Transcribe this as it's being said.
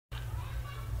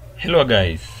Hello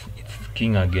guys, it's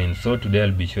King again. So today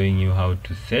I'll be showing you how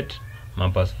to set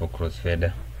mappers for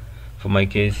crossfader. For my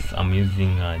case, I'm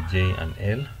using J and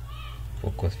L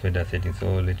for crossfader setting.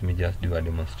 So let me just do a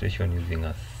demonstration using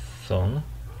a song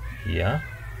here.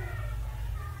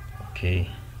 Okay.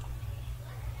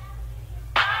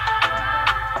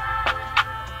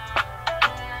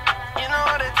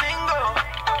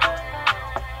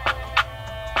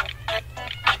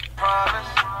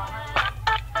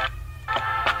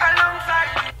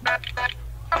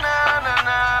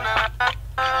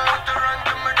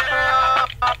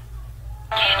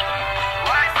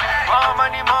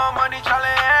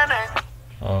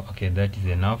 Oh, okay, that is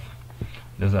enough.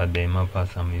 Those are the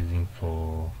mappers I'm using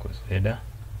for crossfader.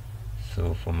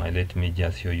 So for my, let me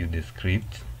just show you the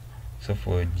script. So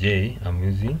for J, I'm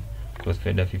using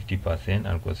crossfader 50%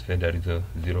 and crossfader is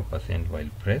 0% while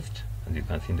pressed, as you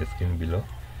can see in the screen below.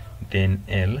 Then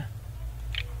L,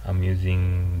 I'm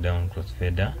using down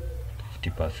crossfader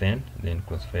 50%, then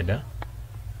crossfader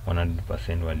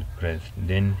 100% while pressed.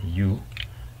 Then U,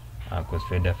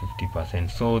 crossfader 50%.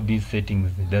 So these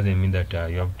settings doesn't mean that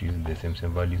you have to use the same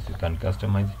values. You can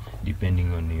customize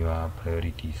depending on your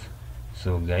priorities.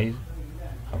 So guys,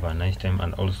 have a nice time,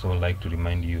 and also like to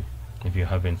remind you, if you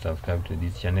haven't subscribed to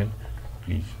this channel,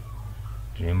 please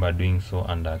remember doing so,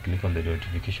 and click on the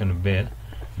notification bell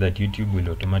so that YouTube will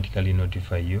automatically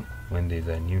notify you when there is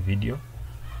a new video.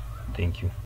 Thank you.